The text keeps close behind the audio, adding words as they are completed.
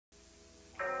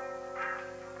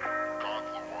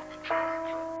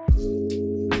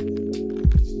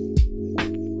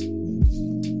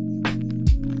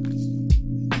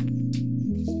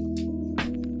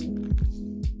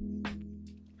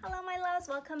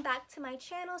welcome back to my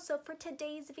channel. So for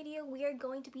today's video, we are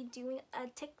going to be doing a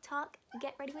TikTok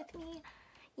get ready with me.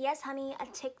 Yes, honey, a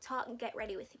TikTok get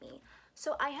ready with me.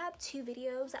 So I have two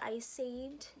videos that I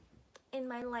saved in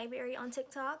my library on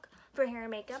TikTok for hair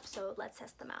and makeup, so let's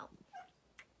test them out.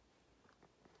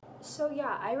 So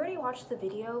yeah, I already watched the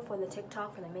video for the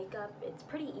TikTok for the makeup. It's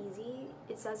pretty easy.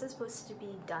 It says it's supposed to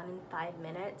be done in 5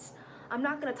 minutes. I'm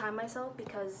not gonna time myself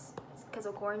because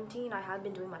of quarantine. I have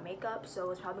been doing my makeup,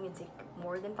 so it's probably gonna take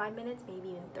more than 5 minutes, maybe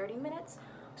even 30 minutes.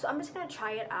 So I'm just gonna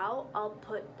try it out. I'll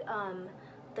put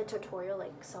the tutorial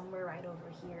like somewhere right over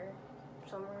here,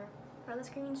 somewhere on the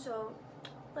screen. So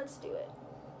let's do it.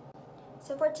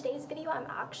 So for today's video, I'm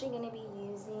actually going to be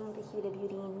using the Huda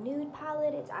Beauty Nude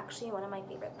palette. It's actually one of my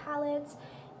favorite palettes,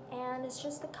 and it's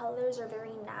just the colors are very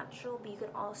natural, but you can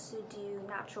also do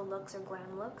natural looks or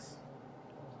glam looks.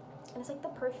 And it's like the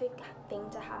perfect thing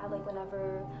to have like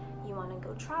whenever you want to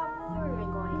go travel or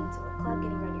you're going to a club,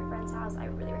 getting around your friend's house. I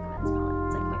really recommend this palette.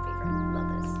 It's like my favorite.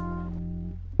 Love this.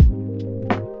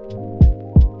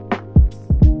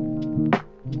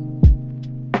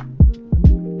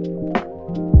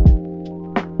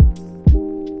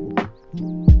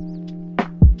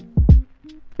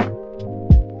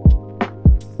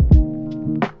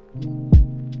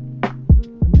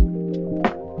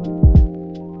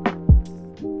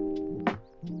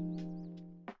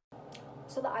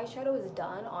 So the eyeshadow is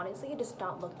done. Honestly, it does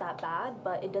not look that bad,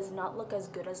 but it does not look as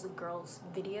good as the girl's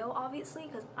video, obviously,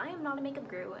 because I am not a makeup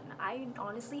guru, and I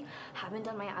honestly haven't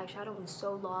done my eyeshadow in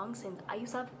so long since I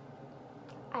used to have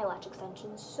eyelash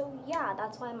extensions. So yeah,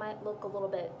 that's why it might look a little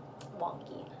bit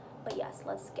wonky. But yes,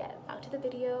 let's get back to the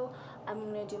video. I'm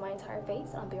gonna do my entire face,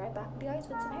 and I'll be right back with you guys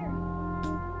with some hair.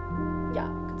 Yeah,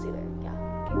 concealer. Yeah.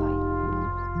 Okay, bye.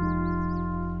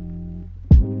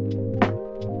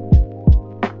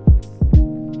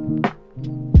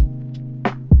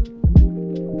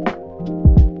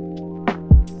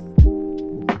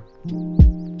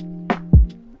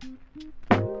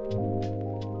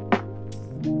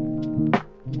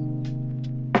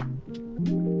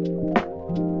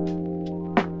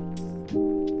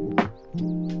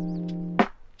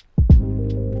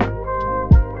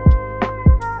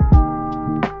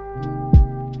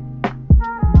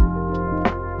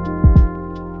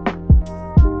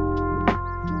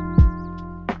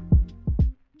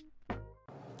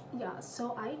 Yeah,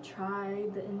 so I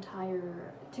tried the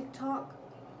entire TikTok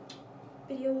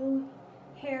video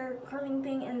hair curling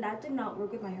thing, and that did not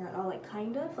work with my hair at all. Like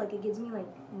kind of like it gives me like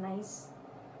nice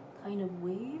kind of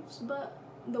waves, but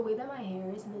the way that my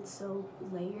hair is, and it's so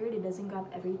layered, it doesn't grab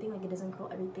everything, like it doesn't curl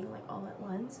everything like all at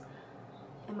once.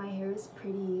 And my hair is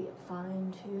pretty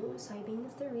fine too, so I think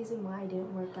it's the reason why I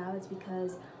didn't work out. It's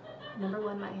because number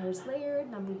one, my hair is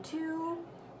layered, number two,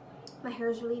 my hair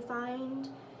is really fine,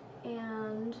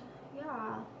 and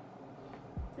yeah,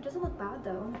 it doesn't look bad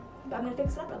though. But I'm gonna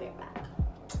fix it up. I'll be right back.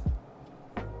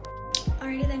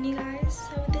 Alrighty then, you guys,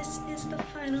 so this is the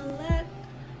final look.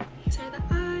 These are the